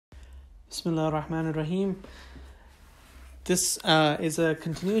Bismillah ar-Rahman ar-Rahim. This is a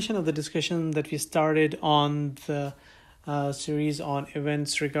continuation of the discussion that we started on the series on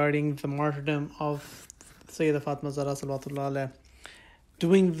events regarding the martyrdom of Sayyidah Fatima Zahra salawatullah alayha.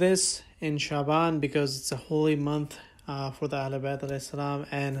 Doing this in Shaban because it's a holy month for the Ahl Bayt alayhi salam,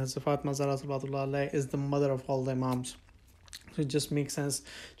 and Hazrat Fatima Zahra salawatullah alayha is the mother of all the Imams. So it just makes sense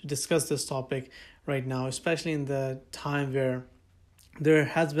to discuss this topic right now, especially in the time where there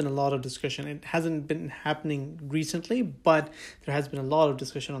has been a lot of discussion. It hasn't been happening recently, but there has been a lot of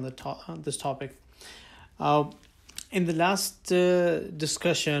discussion on this topic. In the last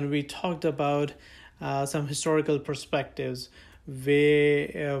discussion, we talked about some historical perspectives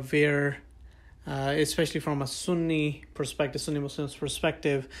where especially from a Sunni Muslims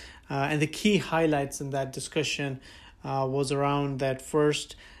perspective, and the key highlights in that discussion was around that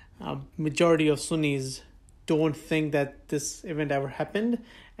first, majority of Sunnis don't think that this event ever happened,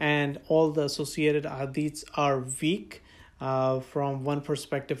 and all the associated hadiths are weak from one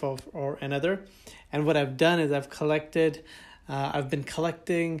perspective or another. And what I've done is I've been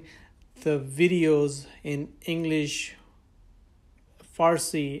collecting the videos in English,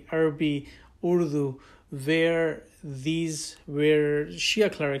 Farsi, Arabic, Urdu, where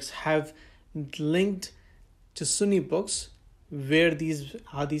Shia clerics have linked to Sunni books where these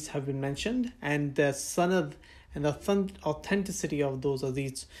hadiths have been mentioned, and the sanad and the authenticity of those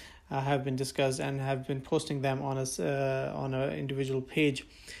hadiths have been discussed, and have been posting them on an individual page.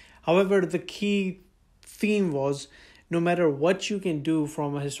 However, the key theme was, no matter what you can do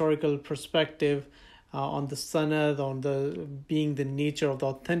from a historical perspective on the sanad, on the nature of the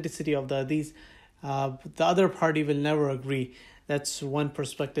authenticity of the hadiths, the other party will never agree. That's one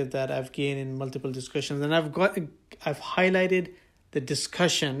perspective that I've gained in multiple discussions, and I've highlighted the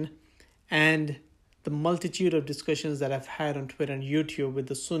discussion and the multitude of discussions that I've had on Twitter and YouTube with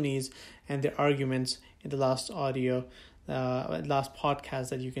the Sunnis and their arguments in the last podcast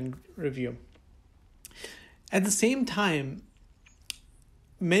that you can review. At the same time,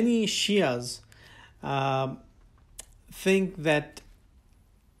 many Shias think that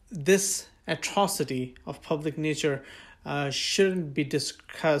this atrocity of public nature shouldn't be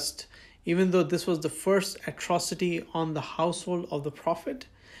discussed, even though this was the first atrocity on the household of the Prophet.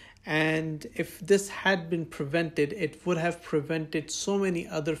 And if this had been prevented, it would have prevented so many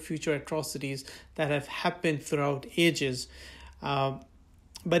other future atrocities that have happened throughout ages.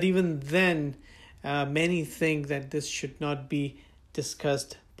 But even then, many think that this should not be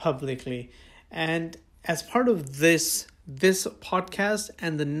discussed publicly. And as part of this podcast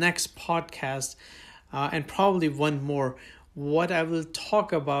and the next podcast, and probably one more, what I will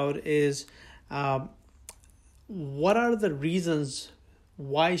talk about is what are the reasons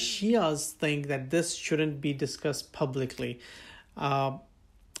why Shias think that this shouldn't be discussed publicly.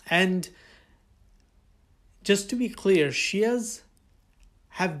 And just to be clear, Shias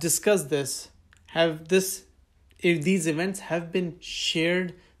have discussed this, if these events have been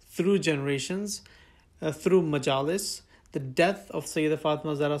shared through generations, through majalis. The death of Sayyidah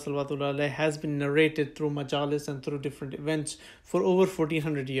Fatima Zahra salawatullah alayha has been narrated through majalis and through different events for over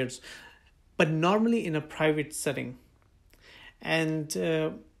 1400 years, but normally in a private setting. And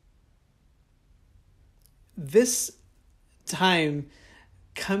this time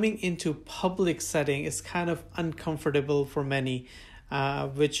coming into public setting is kind of uncomfortable for many,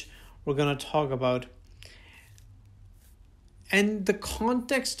 which we're going to talk about. And the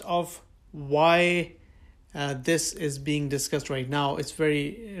context of why this is being discussed right now, it's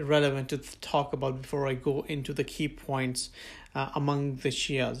very relevant to talk about before I go into the key points among the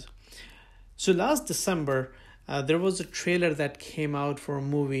Shias. So last December, there was a trailer that came out for a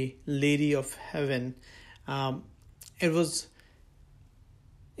movie, Lady of Heaven. It was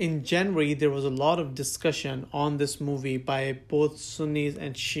in January. There was a lot of discussion on this movie by both Sunnis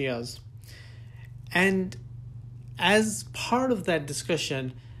and Shias. And as part of that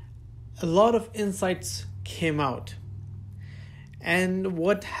discussion, a lot of insights came out. And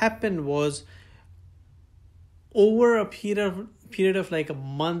what happened was, over a period of like a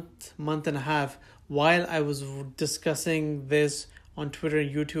month and a half, while I was discussing this on Twitter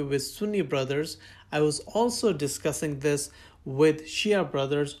and YouTube with Sunni brothers, I was also discussing this with Shia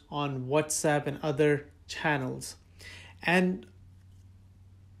brothers on WhatsApp and other channels. And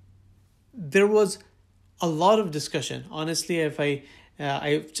there was a lot of discussion. Honestly, if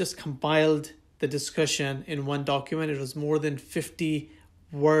I've just compiled the discussion in one document. It was more than 50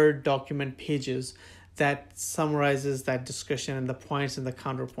 Word document pages that summarizes that discussion and the points and the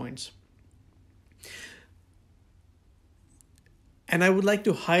counterpoints. And I would like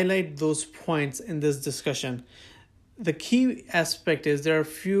to highlight those points in this discussion. The key aspect is there are a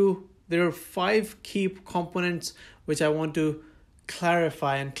few there are 5 key components which I want to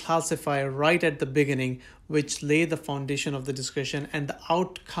clarify and classify right at the beginning, which lay the foundation of the discussion and the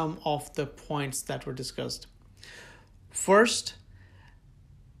outcome of the points that were discussed. First,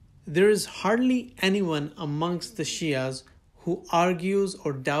 there is hardly anyone amongst the Shias who argues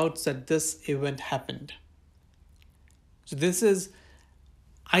or doubts that this event happened. So this is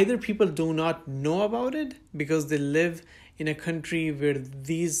either people do not know about it because they live in a country where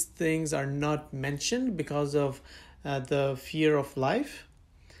these things are not mentioned because of the fear of life.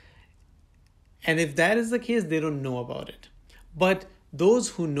 And if that is the case, they don't know about it. But those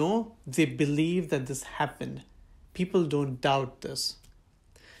who know, they believe that this happened. People don't doubt this.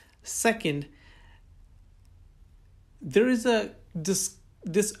 Second, there is a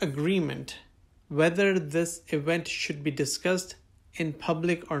disagreement whether this event should be discussed in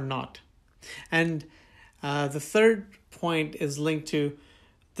public or not. And the third point is linked to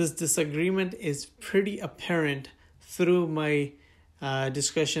this disagreement is pretty apparent through my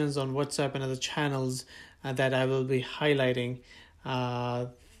discussions on WhatsApp and other channels that I will be highlighting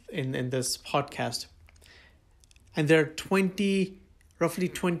in this podcast. And there are roughly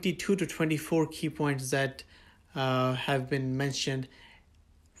 22 to 24 key points that have been mentioned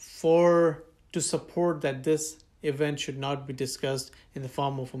to support that this event should not be discussed in the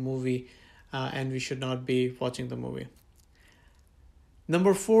form of a movie and we should not be watching the movie.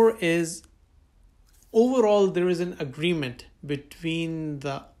 Number 4 is overall there is an agreement between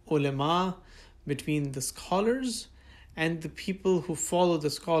the ulama, between the scholars and the people who follow the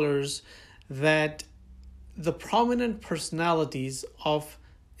scholars that the prominent personalities of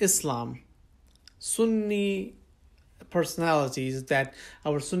Islam, Sunni personalities that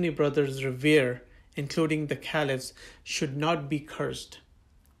our Sunni brothers revere, including the caliphs, should not be cursed.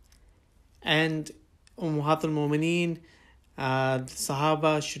 And Ummahat al-Mu'mineen, the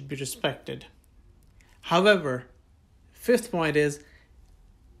Sahaba should be respected. However, 5th point is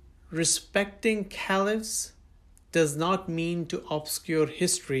respecting caliphs does not mean to obscure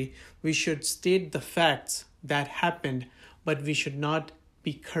history. We should state the facts that happened, but we should not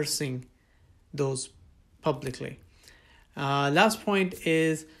be cursing those publicly. Last point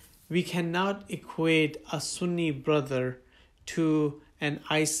is we cannot equate a Sunni brother to an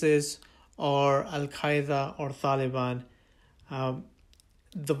ISIS or Al-Qaeda or Taliban.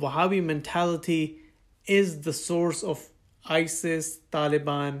 The Wahhabi mentality is the source of ISIS,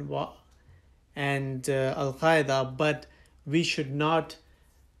 Taliban, and Al-Qaeda, but we should not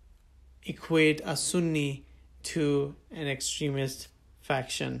equate a Sunni to an extremist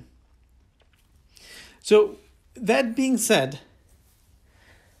faction. So that being said,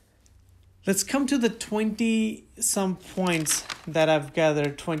 let's come to the 20-some points that I've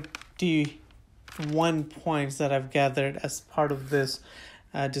gathered, 21 points that I've gathered as part of this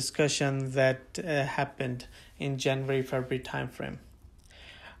discussion that happened in January-February timeframe.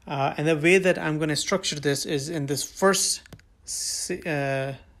 And the way that I'm going to structure this is in this first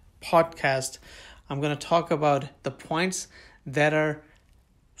podcast, I'm going to talk about the points that are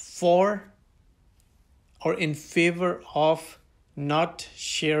for or in favor of not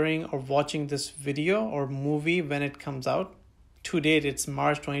sharing or watching this video or movie when it comes out. To date, it's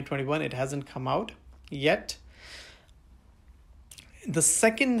March 2021. It hasn't come out yet. The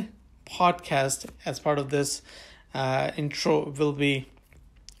second podcast as part of this intro will be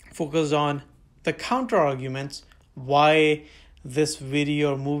focused on the counter arguments, why this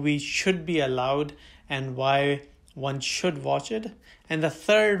video or movie should be allowed and why one should watch it. And the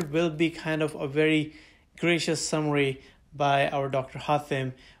third will be kind of a very gracious summary by our Dr.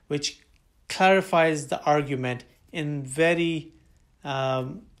 Hatim, which clarifies the argument in very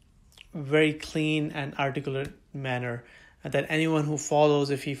clean and articulate manner, that anyone who follows,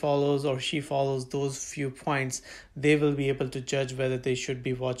 if he follows or she follows those few points, they will be able to judge whether they should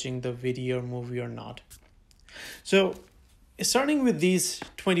be watching the video or movie or not. So starting with these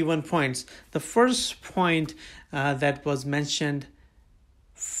 21 points, the first point that was mentioned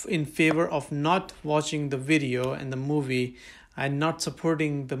in favor of not watching the video and the movie and not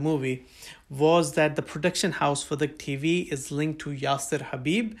supporting the movie was that the production house for the TV is linked to Yasir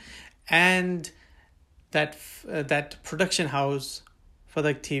Habib, and that production house for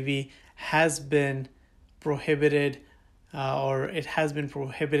the TV has been prohibited or it has been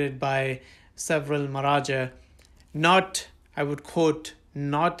prohibited by several maraja, not, I would quote,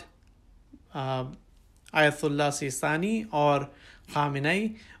 not Ayatollah Sistani or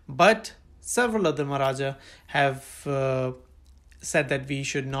Khamenei, but several other maraja have said that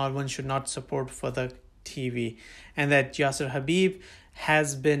one should not support for the TV, and that Yasir Habib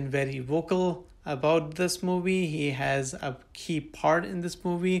has been very vocal about this movie. He has a key part in this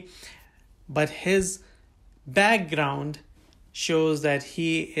movie. but his background shows that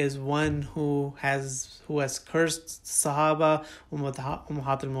he is one who has cursed Sahaba, Ummahat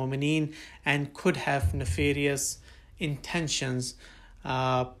al-Mu'mineen, and could have nefarious intentions,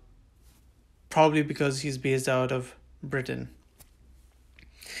 probably because he's based out of Britain.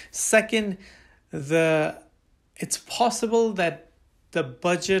 Second, it's possible that the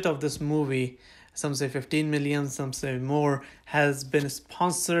budget of this movie, some say 15 million, some say more, has been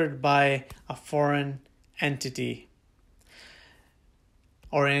sponsored by a foreign entity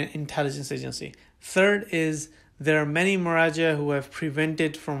or an intelligence agency. Third is there are many Maraja who have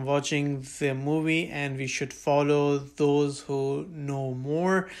prevented from watching the movie, and we should follow those who know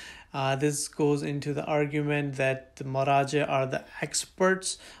more. This goes into the argument that the Maraja are the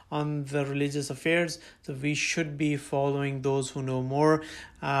experts on the religious affairs, so we should be following those who know more.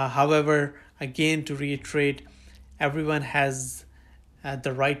 However, again, to reiterate, everyone has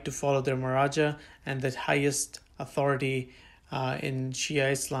the right to follow their Maraja, and the highest authority in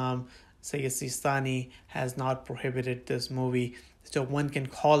Shia Islam, Sayyid Sistani, has not prohibited this movie. So one can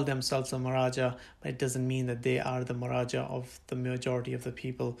call themselves a Maraja, but it doesn't mean that they are the Maraja of the majority of the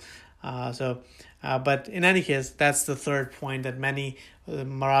people. But in any case, that's the third point, that many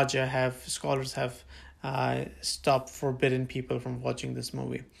Maraja scholars have stopped forbidden people from watching this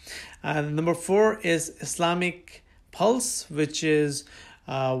movie. Number 4 is Islamic Pulse, which is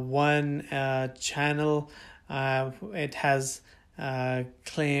one channel. It has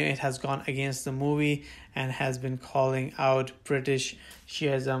gone against the movie and has been calling out British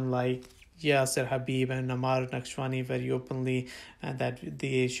Shiism like Yasir Habib and Namar Naqshbandi very openly, and that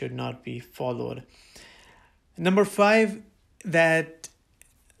they should not be followed. Number 5, that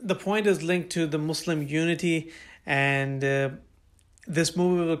the point is linked to the Muslim unity, and this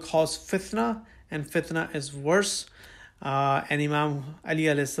movie will cause fitna, and fitna is worse. And Imam Ali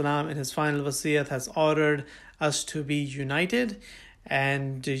alayhi salam in his final wasiyat has ordered us to be united,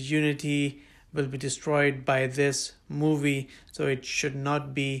 and unity will be destroyed by this movie, so it should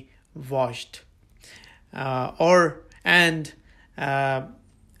not be watched.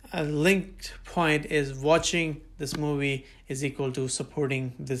 A linked point is watching this movie is equal to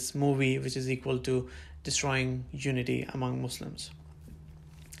supporting this movie, which is equal to destroying unity among Muslims.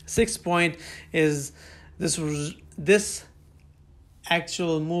 6th point is this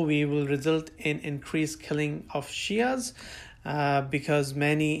actual movie will result in increased killing of Shias, because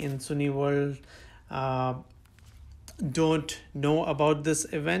many in Sunni world don't know about this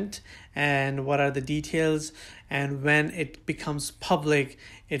event and what are the details, and when it becomes public,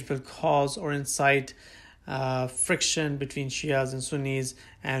 it will cause or incite friction between Shias and Sunnis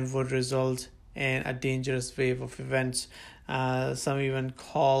and would result in a dangerous wave of events. Some even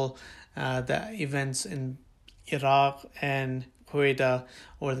call the events in Iraq and Kuwait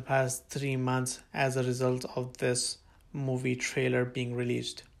over the past 3 months as a result of this movie trailer being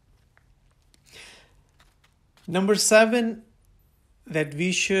released. Number 7, that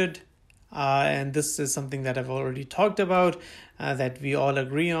we should, and this is something that I've already talked about, that we all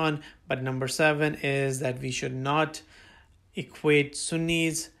agree on, but number 7 is that we should not equate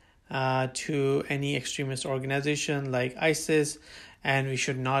Sunnis to any extremist organization like ISIS, and we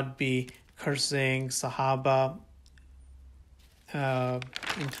should not be cursing Sahaba,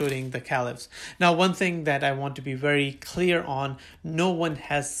 including the caliphs. Now, one thing that I want to be very clear on, no one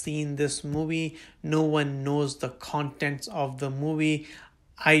has seen this movie. No one knows the contents of the movie.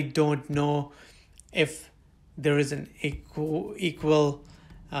 I don't know if there is an equal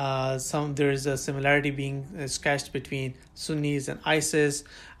there is a similarity being sketched between Sunnis and ISIS.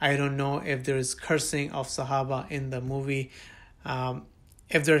 I don't know if there is cursing of Sahaba in the movie.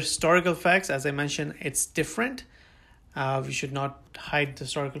 If there are historical facts, as I mentioned, it's different. We should not hide the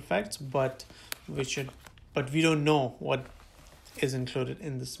historical facts, but we don't know what is included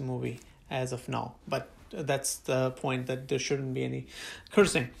in this movie as of now. But that's the point, that there shouldn't be any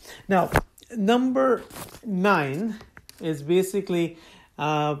cursing. Now, number 9 is basically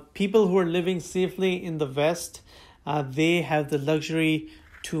people who are living safely in the West. They have the luxury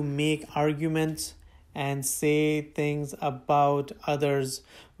to make arguments and say things about others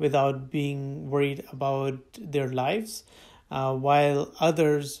without being worried about their lives, while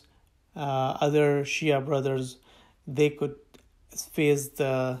other Shia brothers, they could face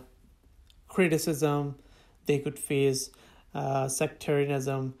the criticism, they could face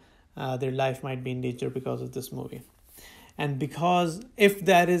sectarianism, their life might be in danger because of this movie. And because if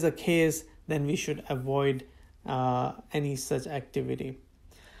that is a case, then we should avoid any such activity.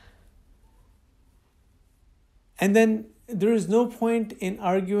 And then there is no point in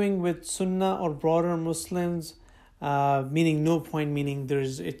arguing with Sunnah or broader Muslims meaning no point, meaning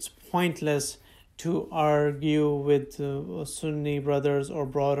it's pointless to argue with Sunni brothers or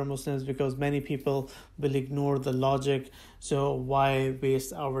broader Muslims because many people will ignore the logic. So why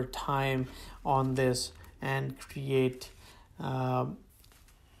waste our time on this and create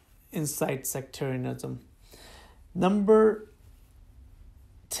incite sectarianism? Number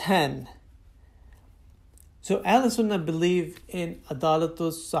 10. So Ahl Sunnah believe in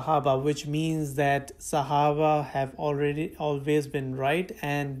Adalatus Sahaba, which means that Sahaba have always been right,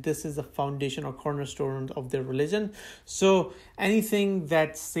 and this is the foundation or cornerstone of their religion. So anything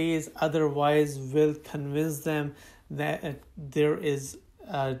that says otherwise will convince them that there is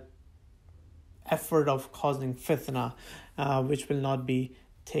an effort of causing fitna, which will not be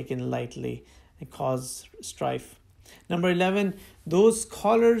taken lightly and cause strife. Number 11, those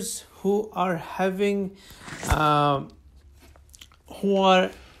scholars who are helping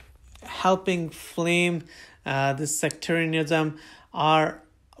flame this sectarianism are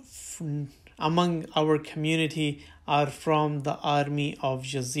among our community are from the army of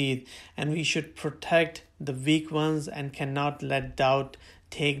Yazid, and we should protect the weak ones and cannot let doubt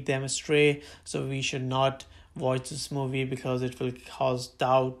take them astray. So we should not watch this movie because it will cause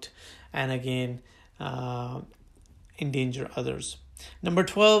doubt and again endanger others. Number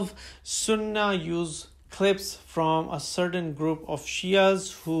 12, Sunnah use clips from a certain group of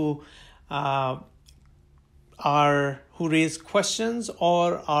Shias who raise questions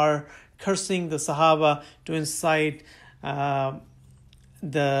or are cursing the Sahaba to incite the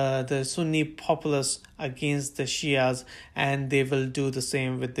Sunni populace against the Shias, and they will do the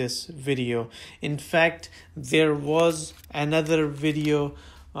same with this video. In fact, there was another video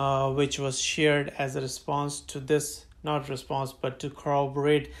which was shared as a response to this, not response, but to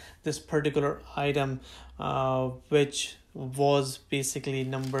corroborate this particular item, which was basically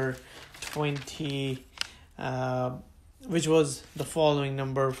number 20, which was the following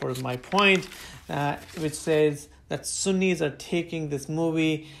number for my point, which says that Sunnis are taking this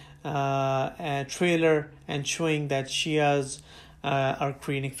movie trailer and showing that Shias are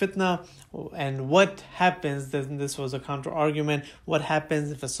creating fitna. And what happens, then this was a counter argument, what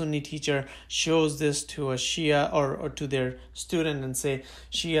happens if a Sunni teacher shows this to a Shia or to their student and say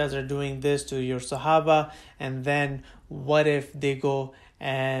Shias are doing this to your Sahaba, and then what if they go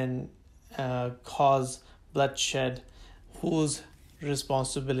and cause bloodshed? Whose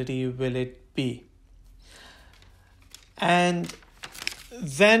responsibility will it be? And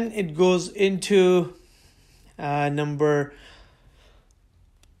then it goes into number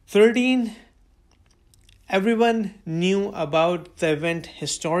 13. Everyone knew about the event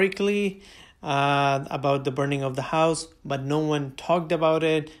historically, about the burning of the house, but no one talked about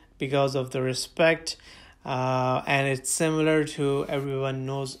it because of the respect. And it's similar to everyone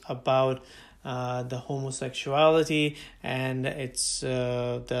knows about the homosexuality, and it's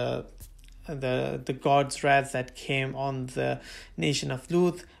the God's wrath that came on the nation of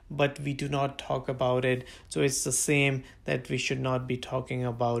Lut, but we do not talk about it. So it's the same that we should not be talking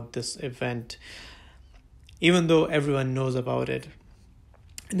about this event, even though everyone knows about it.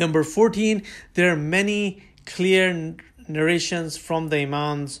 Number 14, there are many clear narrations from the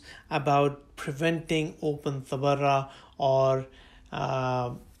Imams about preventing open tabarra or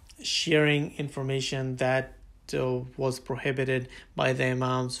sharing information that was prohibited by the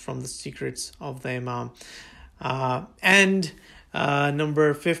Imams from the secrets of the Imam. And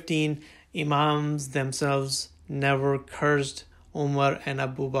number 15, Imams themselves never cursed Umar and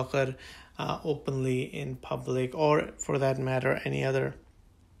Abu Bakr openly in public, or for that matter any other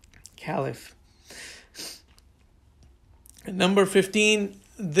caliph. Number 16,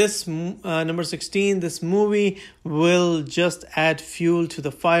 this movie will just add fuel to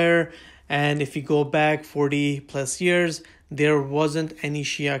the fire. And if you go back 40 plus years, there wasn't any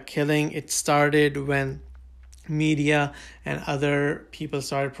Shia killing. It started when media and other people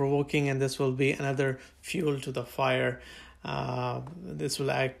started provoking, and this will be another fuel to the fire. This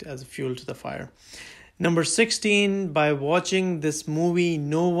will act as a fuel to the fire. Number 16, by watching this movie,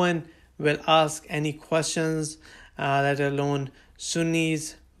 no one will ask any questions, let alone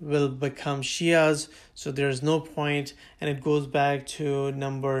Sunnis will become Shias. So there's no point, and it goes back to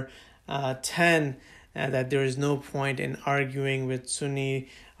number 10, that there is no point in arguing with Sunni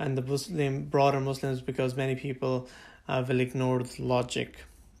and the broader Muslims because many people will ignore the logic.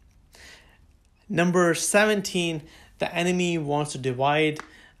 Number 17, the enemy wants to divide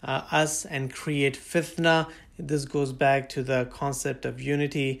us and create fitna. This goes back to the concept of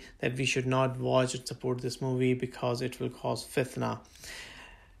unity, that we should not watch and support this movie because it will cause fitna.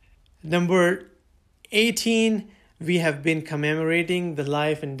 Number 18, we have been commemorating the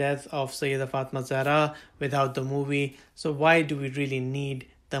life and death of Sayyida Fatma Zahra without the movie. So why do we really need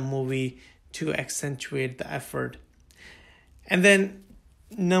the movie to accentuate the effort? And then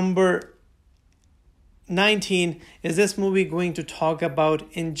number 19, is this movie going to talk about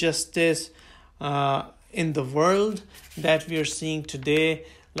injustice in the world that we are seeing today,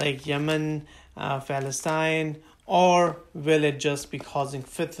 like Yemen, Palestine, or will it just be causing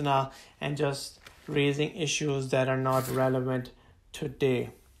fitna and just raising issues that are not relevant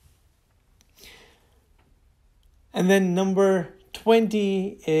today? And then number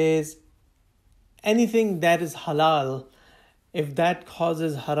 20 is anything that is halal. If that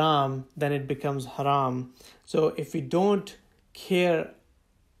causes haram, then it becomes haram. So if we don't care,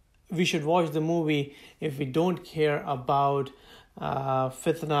 we should watch the movie if we don't care about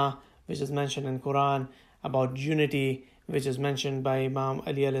fitna, which is mentioned in Quran, about unity, which is mentioned by Imam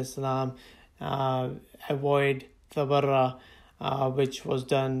Ali alayhi salam, avoid tabarra, which was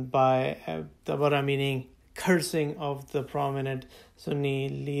done by tabarra, meaning cursing of the prominent Sunni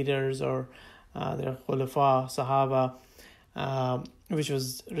leaders or their khulafa, sahaba, which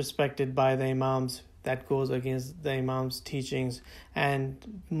was respected by the imams. That goes against the imams' teachings, and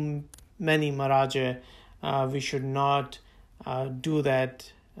many maraja. We should not do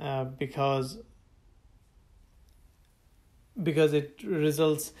that because it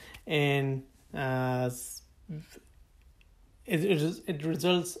results in it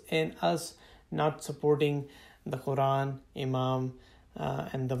results in us not supporting the Quran, Imam,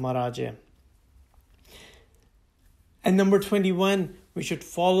 and the maraja. And number 21, we should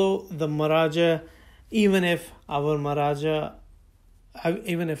follow the maraja, even if our marja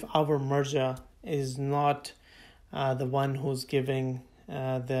is not the one who's giving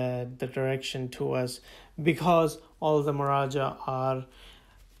the direction to us, because all the maraja are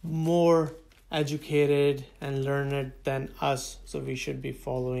more educated and learned than us, so we should be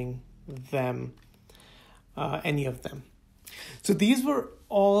following them, any of them. So these were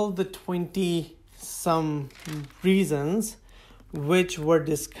all the 20 some reasons which were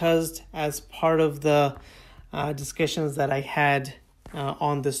discussed as part of the discussions that I had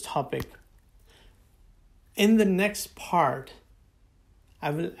on this topic. In the next part, I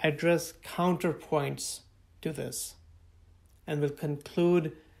will address counterpoints to this and will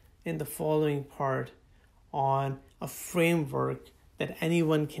conclude in the following part on a framework that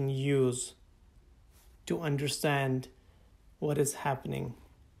anyone can use to understand what is happening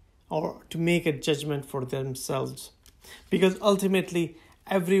or to make a judgment for themselves. Because ultimately,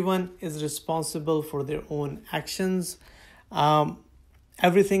 everyone is responsible for their own actions.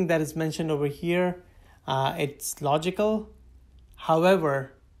 Everything that is mentioned over here, it's logical.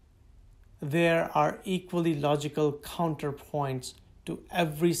 However, there are equally logical counterpoints to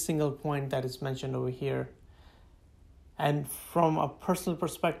every single point that is mentioned over here. And from a personal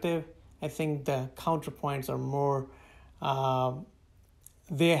perspective, I think the counterpoints are more,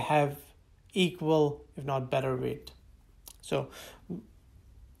 they have equal, if not better weight. So,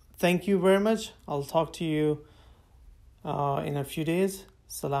 thank you very much. I'll talk to you in a few days.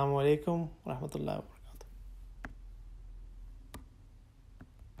 Assalamu alaikum wa rahmatullahi wa barakatuh.